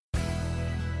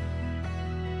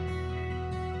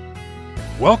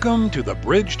Welcome to the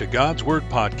Bridge to God's Word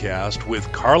podcast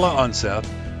with Carla Unseth,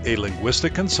 a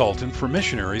linguistic consultant for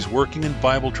missionaries working in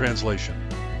Bible translation.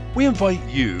 We invite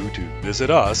you to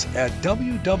visit us at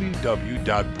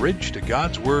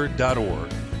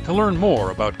www.bridgetogodsword.org to learn more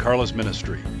about Carla's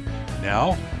ministry.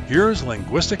 Now, here's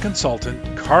linguistic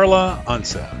consultant Carla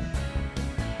Unseth.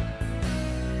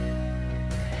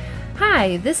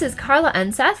 Hi, this is Carla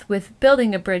Unseth with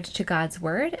Building a Bridge to God's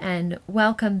Word, and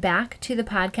welcome back to the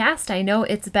podcast. I know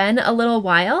it's been a little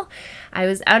while. I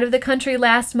was out of the country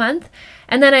last month,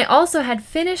 and then I also had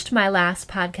finished my last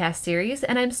podcast series,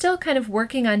 and I'm still kind of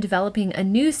working on developing a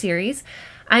new series.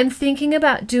 I'm thinking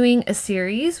about doing a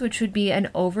series which would be an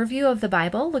overview of the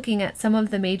Bible, looking at some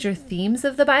of the major themes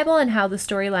of the Bible and how the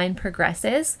storyline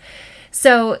progresses.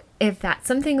 So if that's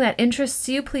something that interests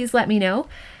you, please let me know.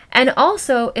 And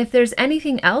also, if there's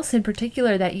anything else in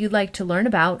particular that you'd like to learn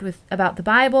about the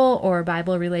Bible or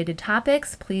Bible-related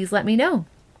topics, please let me know.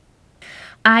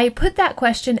 I put that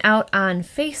question out on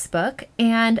Facebook,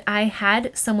 and I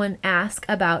had someone ask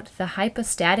about the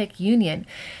hypostatic union.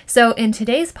 So in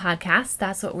today's podcast,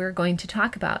 that's what we're going to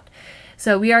talk about.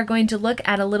 So we are going to look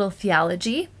at a little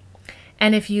theology.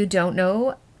 And if you don't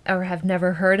know or have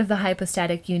never heard of the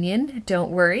hypostatic union, don't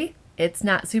worry. It's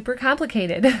not super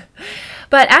complicated.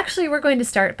 But actually, we're going to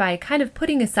start by kind of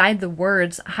putting aside the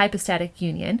words hypostatic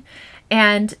union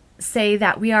and say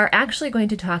that we are actually going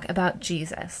to talk about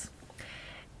Jesus.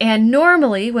 And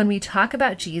normally, when we talk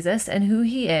about Jesus and who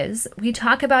he is, we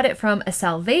talk about it from a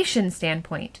salvation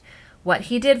standpoint, what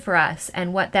he did for us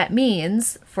and what that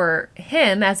means for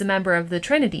him as a member of the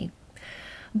Trinity.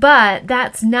 But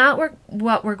that's not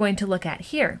what we're going to look at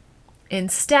here.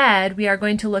 Instead, we are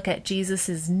going to look at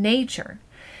Jesus' nature.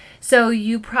 So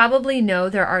you probably know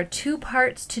there are two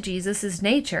parts to Jesus'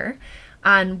 nature.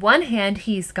 On one hand,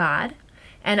 he's God,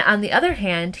 and on the other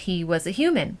hand, he was a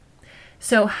human.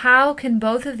 So how can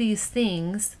both of these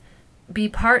things be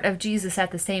part of Jesus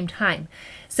at the same time?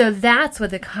 So that's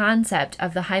what the concept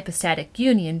of the hypostatic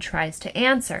union tries to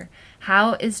answer.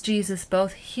 How is Jesus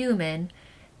both human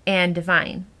and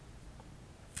divine?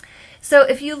 So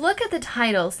if you look at the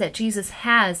titles that Jesus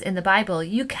has in the Bible,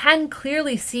 you can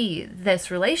clearly see this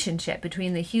relationship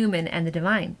between the human and the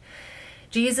divine.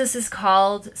 Jesus is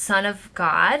called Son of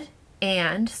God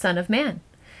and Son of Man.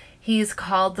 He's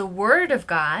called the Word of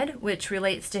God, which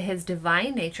relates to his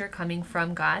divine nature coming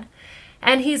from God.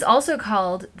 And he's also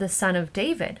called the Son of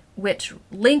David, which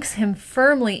links him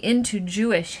firmly into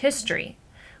Jewish history,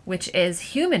 which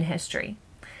is human history.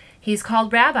 He's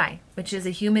called Rabbi, which is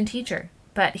a human teacher.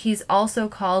 But he's also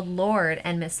called Lord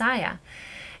and Messiah.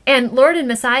 And Lord and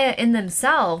Messiah in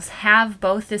themselves have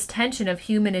both this tension of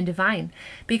human and divine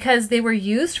because they were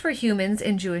used for humans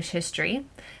in Jewish history.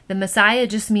 The Messiah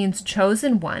just means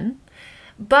chosen one.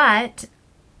 But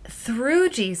through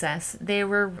Jesus, they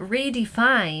were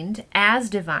redefined as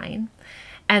divine.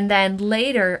 And then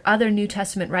later, other New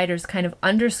Testament writers kind of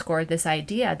underscored this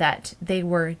idea that they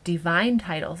were divine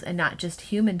titles and not just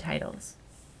human titles.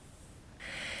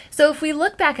 So if we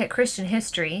look back at Christian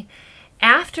history,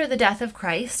 after the death of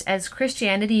Christ, as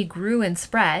Christianity grew and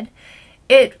spread,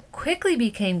 it quickly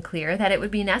became clear that it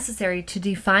would be necessary to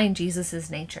define Jesus'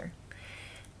 nature.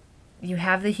 You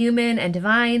have the human and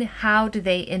divine, how do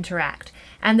they interact?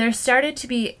 And there started to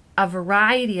be a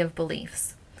variety of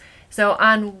beliefs. So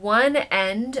on one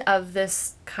end of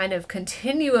this kind of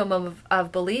continuum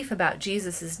of belief about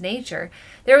Jesus' nature,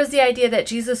 there was the idea that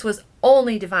Jesus was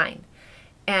only divine.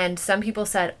 And some people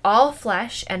said all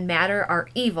flesh and matter are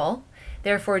evil,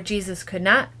 therefore Jesus could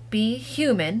not be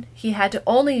human, he had to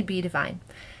only be divine.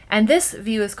 And this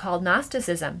view is called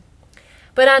Gnosticism.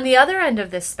 But on the other end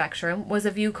of this spectrum was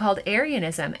a view called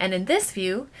Arianism, and in this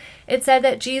view, it said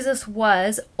that Jesus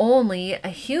was only a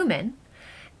human,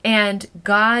 and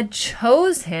God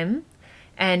chose him,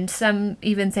 and some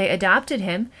even say adopted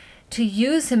him, to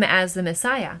use him as the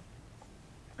Messiah.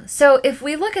 So if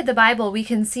we look at the Bible, we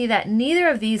can see that neither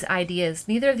of these ideas,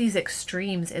 neither of these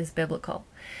extremes is biblical.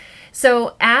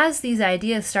 So as these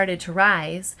ideas started to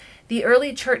rise, the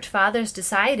early church fathers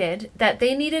decided that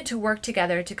they needed to work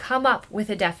together to come up with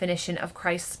a definition of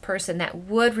Christ's person that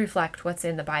would reflect what's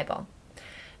in the Bible.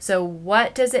 So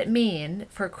what does it mean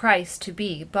for Christ to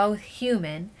be both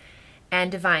human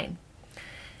and divine?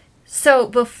 So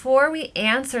before we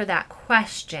answer that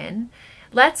question,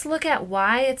 let's look at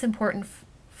why it's important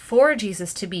for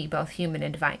Jesus to be both human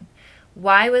and divine.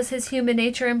 Why was his human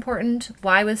nature important?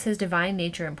 Why was his divine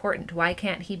nature important? Why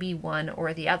can't he be one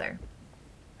or the other?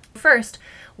 First,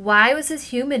 why was his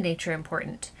human nature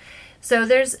important? So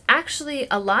there's actually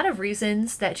a lot of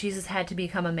reasons that Jesus had to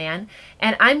become a man,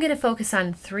 and I'm going to focus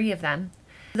on 3 of them.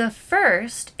 The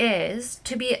first is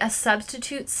to be a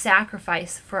substitute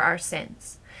sacrifice for our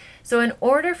sins. So in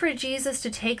order for Jesus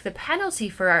to take the penalty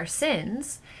for our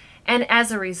sins, and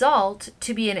as a result,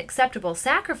 to be an acceptable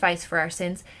sacrifice for our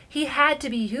sins, he had to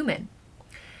be human.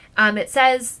 It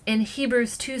says in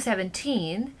Hebrews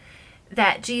 2:17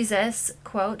 that Jesus,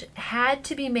 quote, had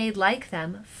to be made like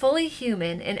them, fully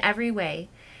human in every way,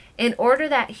 in order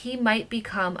that he might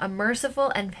become a merciful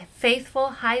and faithful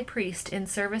high priest in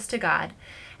service to God,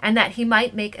 and that he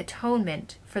might make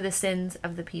atonement for the sins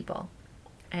of the people,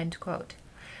 end quote.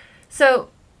 So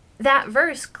that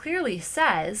verse clearly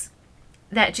says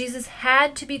that Jesus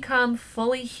had to become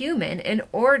fully human in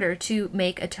order to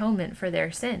make atonement for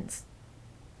their sins.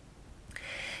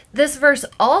 This verse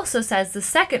also says the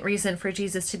second reason for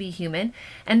Jesus to be human,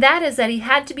 and that is that he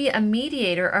had to be a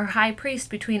mediator or high priest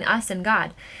between us and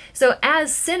God. So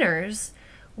as sinners,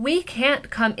 we can't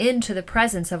come into the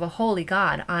presence of a holy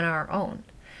God on our own.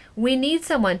 We need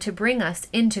someone to bring us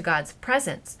into God's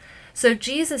presence. So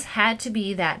Jesus had to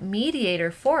be that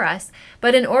mediator for us,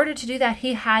 but in order to do that,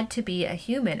 he had to be a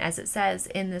human, as it says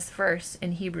in this verse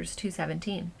in Hebrews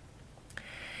 2:17.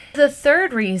 The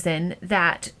third reason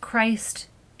that Christ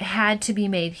had to be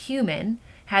made human,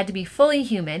 had to be fully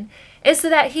human, is so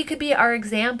that he could be our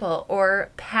example or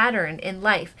pattern in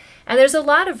life. And there's a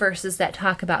lot of verses that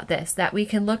talk about this, that we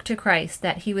can look to Christ,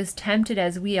 that he was tempted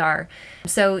as we are.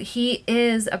 So he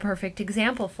is a perfect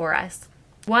example for us.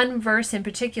 One verse in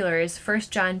particular is 1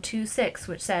 John 2:6,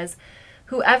 which says,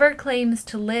 "Whoever claims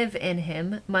to live in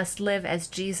him must live as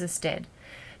Jesus did."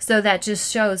 So that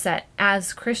just shows that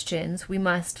as Christians, we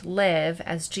must live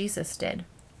as Jesus did.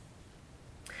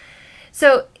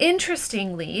 So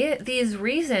interestingly, these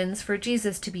reasons for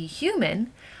Jesus to be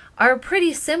human are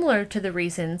pretty similar to the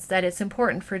reasons that it's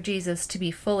important for Jesus to be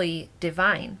fully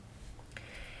divine.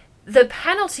 The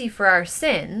penalty for our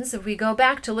sins, if we go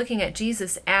back to looking at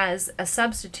Jesus as a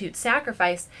substitute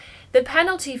sacrifice, the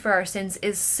penalty for our sins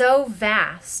is so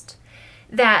vast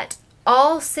that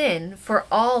all sin for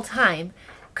all time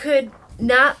could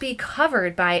not be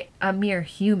covered by a mere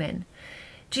human.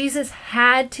 Jesus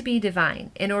had to be divine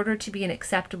in order to be an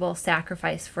acceptable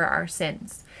sacrifice for our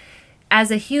sins. As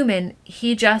a human,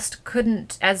 he just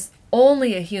couldn't, as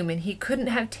only a human, he couldn't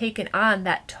have taken on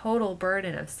that total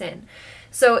burden of sin.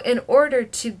 So in order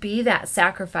to be that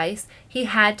sacrifice, he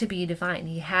had to be divine.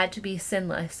 He had to be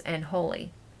sinless and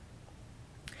holy.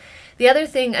 Another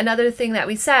thing that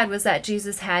we said was that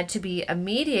Jesus had to be a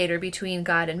mediator between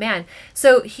God and man.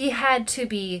 So he had to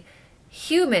be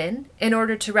human in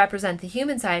order to represent the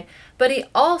human side, but he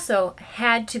also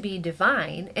had to be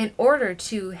divine in order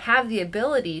to have the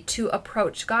ability to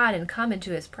approach God and come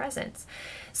into his presence.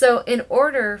 So in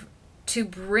order to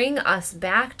bring us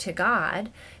back to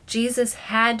God, Jesus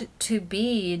had to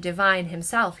be divine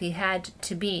himself. He had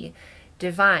to be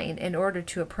divine in order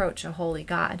to approach a holy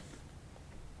God.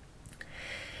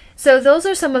 So those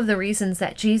are some of the reasons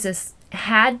that Jesus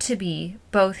had to be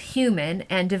both human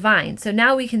and divine. So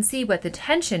now we can see what the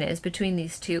tension is between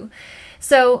these two.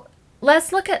 So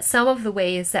let's look at some of the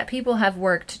ways that people have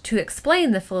worked to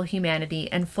explain the full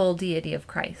humanity and full deity of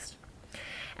Christ.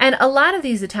 And a lot of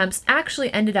these attempts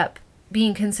actually ended up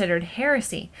being considered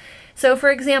heresy. So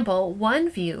for example, one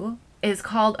view is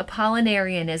called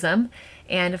Apollinarianism,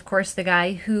 and of course the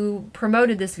guy who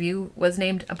promoted this view was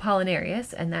named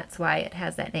Apollinarius, and that's why it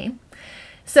has that name.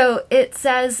 So it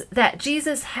says that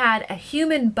Jesus had a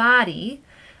human body,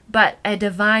 but a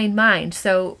divine mind.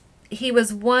 So he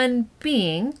was one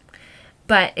being,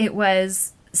 but it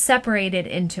was separated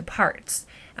into parts,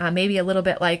 maybe a little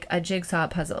bit like a jigsaw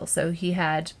puzzle. So he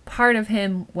had part of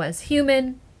him was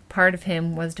human, part of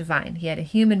him was divine. He had a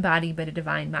human body, but a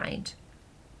divine mind.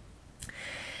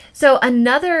 So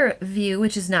another view,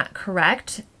 which is not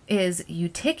correct, is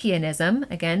Eutychianism,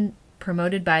 again,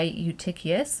 promoted by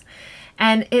Eutychius.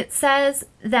 And it says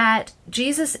that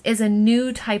Jesus is a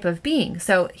new type of being.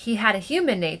 So he had a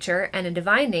human nature and a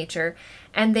divine nature,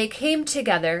 and they came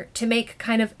together to make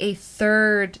kind of a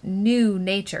third new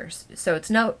nature. So it's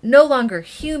no longer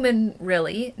human,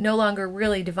 really, no longer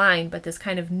really divine, but this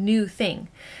kind of new thing.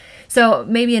 So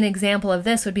maybe an example of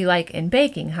this would be like in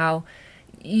baking, how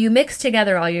you mix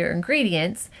together all your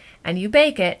ingredients and you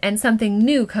bake it and something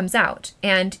new comes out,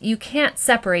 and you can't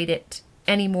separate it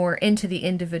anymore into the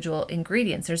individual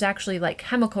ingredients. There's actually like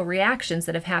chemical reactions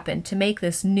that have happened to make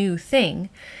this new thing,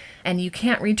 and you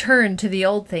can't return to the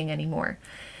old thing anymore.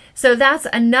 So that's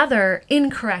another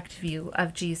incorrect view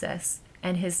of Jesus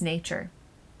and his nature.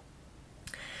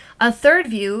 A third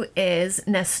view is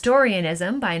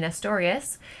Nestorianism by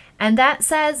Nestorius, and that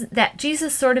says that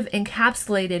Jesus sort of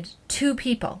encapsulated two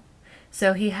people.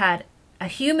 So he had a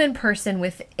human person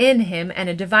within him and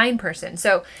a divine person.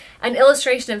 So an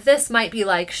illustration of this might be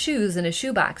like shoes in a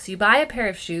shoebox. You buy a pair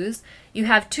of shoes, you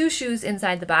have two shoes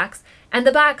inside the box, and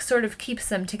the box sort of keeps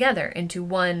them together into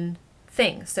one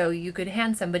thing. So you could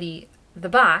hand somebody the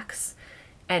box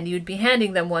and you'd be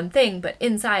handing them one thing, but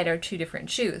inside are two different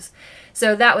shoes.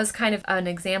 So that was kind of an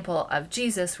example of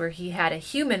Jesus, where he had a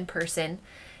human person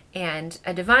and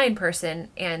a divine person,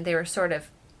 and they were sort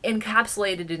of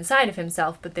encapsulated inside of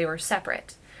himself, but they were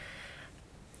separate.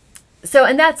 So,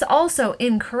 and that's also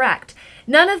incorrect.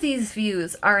 None of these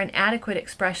views are an adequate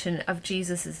expression of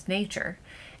Jesus's nature,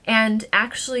 and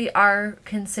actually are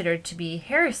considered to be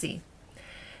heresy.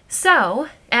 So,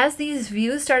 as these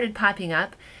views started popping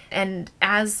up, and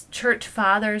as church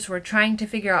fathers were trying to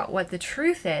figure out what the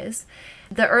truth is,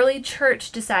 the early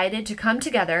church decided to come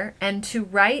together and to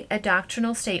write a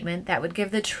doctrinal statement that would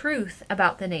give the truth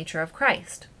about the nature of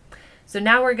Christ. So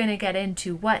now we're going to get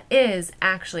into what is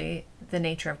actually the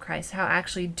nature of Christ. How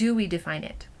actually do we define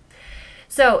it?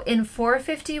 So in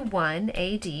 451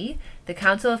 AD, the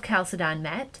Council of Chalcedon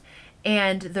met,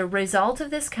 and the result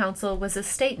of this council was a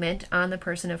statement on the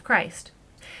person of Christ.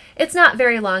 It's not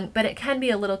very long, but it can be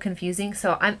a little confusing,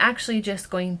 so I'm actually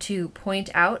just going to point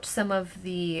out some of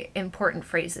the important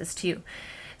phrases to you.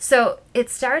 So it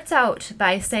starts out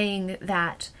by saying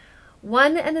that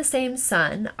one and the same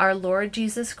Son, our Lord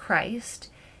Jesus Christ,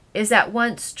 is at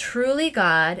once truly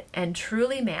God and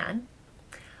truly man,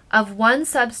 of one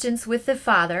substance with the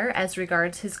Father as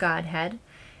regards his Godhead,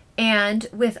 and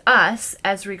with us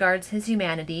as regards his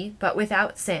humanity, but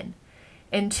without sin.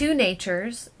 In two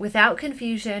natures, without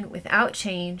confusion, without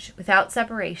change, without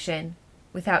separation,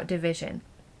 without division.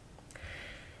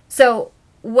 So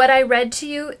what I read to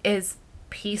you is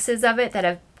pieces of it that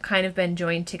have kind of been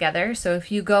joined together. So if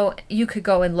you could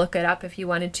go and look it up if you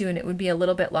wanted to, and it would be a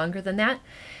little bit longer than that.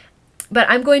 But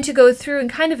I'm going to go through and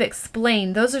kind of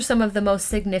explain. Those are some of the most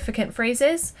significant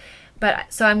phrases.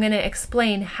 So I'm going to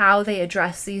explain how they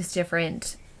address these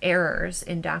different errors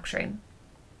in doctrine.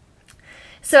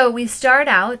 So we start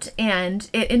out, and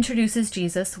it introduces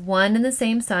Jesus, one and the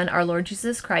same Son, our Lord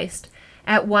Jesus Christ,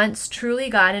 at once truly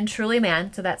God and truly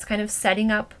man. So that's kind of setting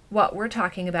up what we're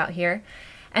talking about here.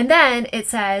 And then it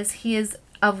says he is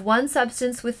of one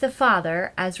substance with the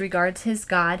Father as regards his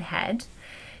Godhead.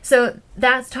 So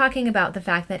that's talking about the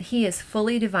fact that he is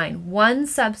fully divine. One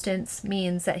substance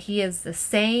means that he is the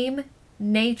same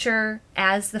nature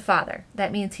as the Father.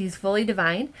 That means he's fully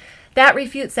divine. That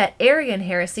refutes that Arian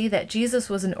heresy that Jesus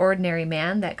was an ordinary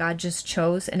man that God just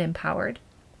chose and empowered.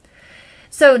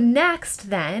 So next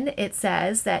then, it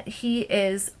says that he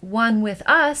is one with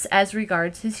us as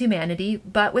regards his humanity,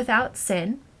 but without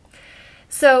sin.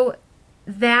 So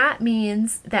that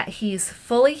means that he's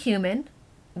fully human.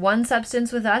 One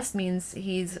substance with us means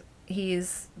he's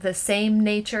the same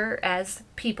nature as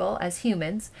people, as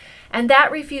humans. And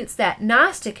that refutes that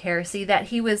Gnostic heresy that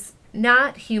he was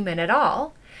not human at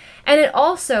all. And it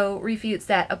also refutes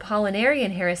that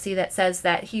Apollinarian heresy that says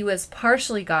that he was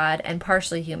partially God and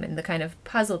partially human, the kind of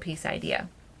puzzle piece idea.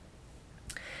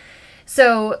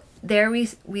 So there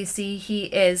we see he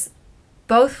is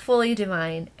both fully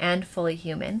divine and fully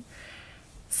human.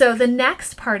 So the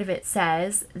next part of it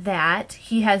says that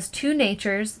he has two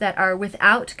natures that are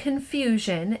without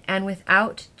confusion and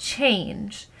without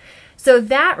change. So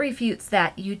that refutes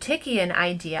that Eutychian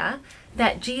idea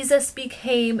that Jesus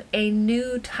became a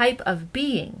new type of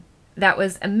being that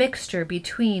was a mixture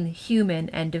between human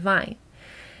and divine.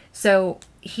 So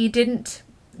he didn't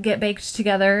get baked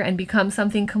together and become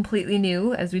something completely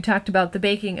new, as we talked about the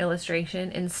baking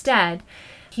illustration. Instead,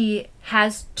 he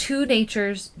has two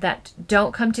natures that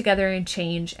don't come together and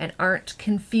change and aren't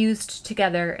confused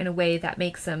together in a way that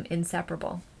makes them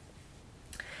inseparable.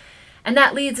 And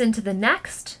that leads into the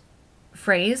next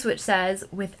phrase, which says,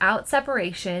 without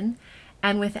separation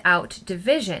and without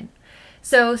division.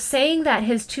 So saying that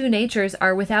his two natures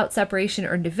are without separation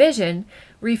or division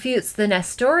refutes the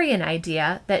Nestorian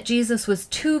idea that Jesus was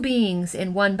two beings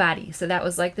in one body. So that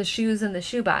was like the shoes in the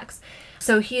shoebox.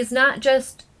 So he is not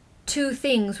just two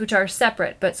things which are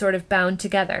separate but sort of bound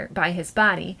together by his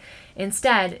body.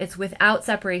 Instead, it's without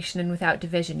separation and without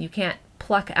division. You can't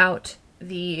pluck out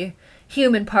the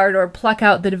human part or pluck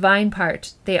out the divine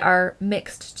part. They are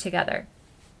mixed together.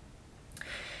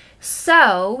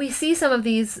 So we see some of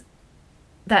these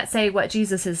that say what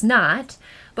Jesus is not,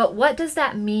 but what does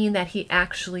that mean that he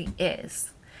actually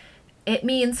is? It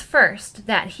means first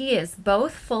that he is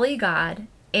both fully God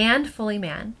and fully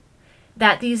man,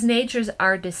 that these natures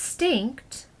are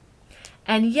distinct,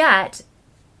 and yet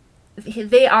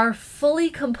they are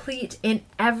fully complete in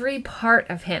every part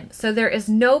of him. So there is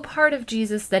no part of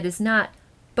Jesus that is not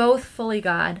both fully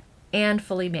God and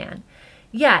fully man,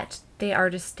 yet they are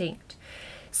distinct.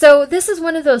 So this is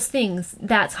one of those things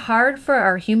that's hard for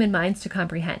our human minds to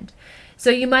comprehend. So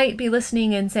you might be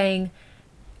listening and saying,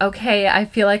 okay, I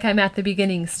feel like I'm at the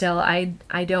beginning still. I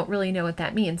don't really know what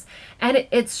that means. And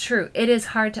it's true. It is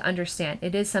hard to understand.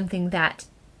 It is something that,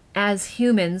 as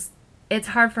humans, it's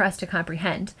hard for us to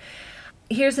comprehend.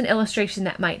 Here's an illustration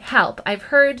that might help. I've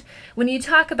heard when you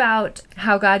talk about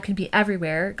how God can be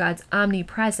everywhere, God's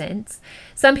omnipresence,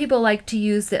 some people like to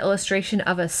use the illustration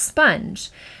of a sponge.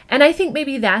 And I think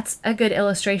maybe that's a good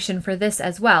illustration for this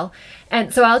as well.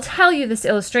 And so I'll tell you this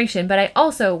illustration, but I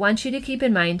also want you to keep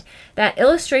in mind that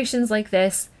illustrations like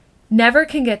this never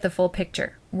can get the full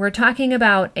picture. We're talking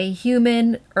about a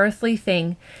human, earthly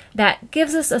thing that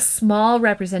gives us a small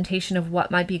representation of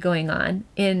what might be going on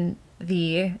in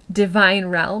the divine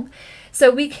realm.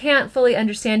 So we can't fully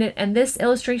understand it, and this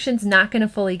illustration's not going to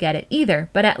fully get it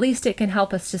either, but at least it can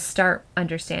help us to start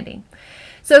understanding.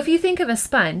 So if you think of a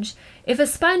sponge, if a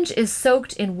sponge is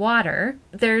soaked in water,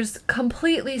 there's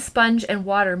completely sponge and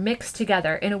water mixed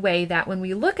together in a way that when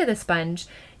we look at a sponge,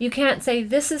 you can't say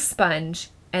this is sponge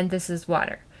and this is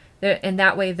water. And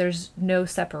that way there's no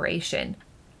separation.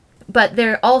 But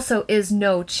there also is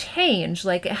no change,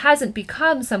 like it hasn't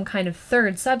become some kind of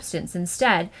third substance.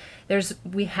 Instead,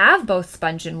 we have both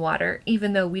sponge and water,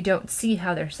 even though we don't see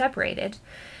how they're separated.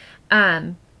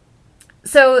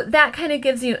 So that kind of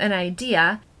gives you an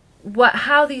idea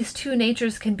how these two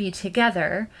natures can be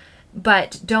together,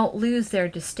 but don't lose their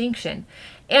distinction.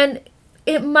 And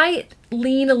it might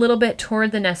lean a little bit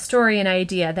toward the Nestorian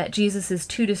idea that Jesus is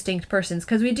two distinct persons,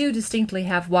 because we do distinctly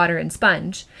have water and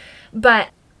sponge. But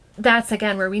that's,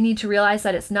 again, where we need to realize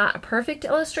that it's not a perfect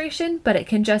illustration, but it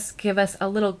can just give us a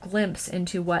little glimpse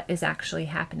into what is actually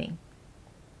happening.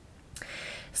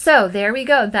 So there we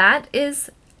go. That is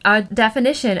a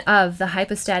definition of the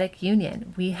hypostatic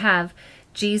union. We have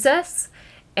Jesus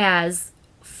as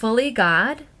fully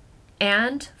God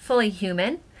and fully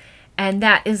human, and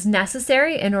that is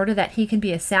necessary in order that he can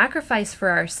be a sacrifice for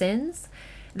our sins,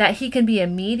 that he can be a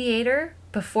mediator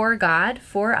before God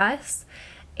for us,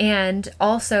 and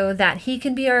also that he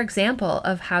can be our example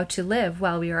of how to live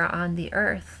while we are on the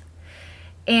earth.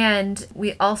 And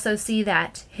we also see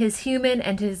that his human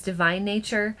and his divine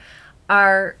nature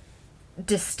are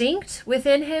distinct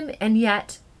within him, and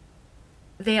yet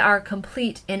they are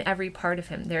complete in every part of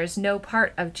him. There is no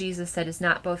part of Jesus that is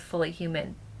not both fully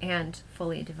human and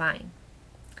fully divine.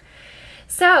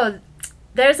 So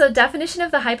there's a definition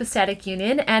of the hypostatic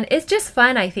union, and it's just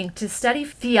fun, I think, to study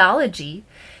theology,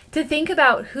 to think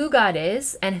about who God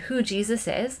is and who Jesus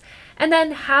is, and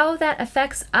then how that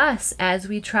affects us as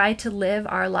we try to live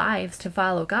our lives to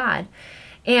follow God.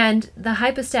 And the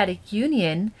hypostatic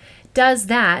union does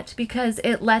that because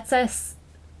it lets us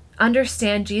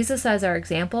understand Jesus as our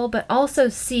example, but also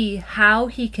see how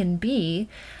he can be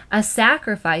a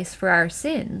sacrifice for our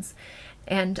sins.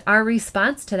 And our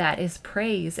response to that is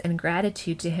praise and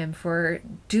gratitude to him for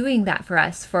doing that for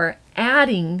us, for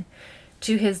adding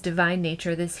to his divine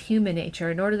nature, this human nature,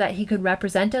 in order that he could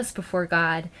represent us before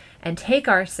God and take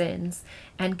our sins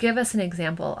and give us an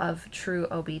example of true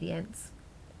obedience.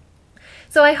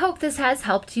 So I hope this has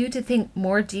helped you to think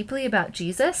more deeply about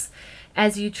Jesus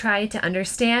as you try to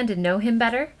understand and know him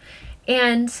better.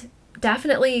 And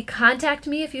definitely contact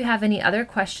me if you have any other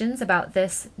questions about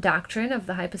this doctrine of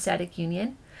the hypostatic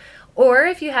union, or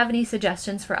if you have any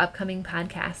suggestions for upcoming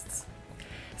podcasts.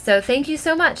 So thank you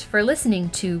so much for listening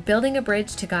to Building a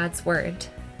Bridge to God's Word.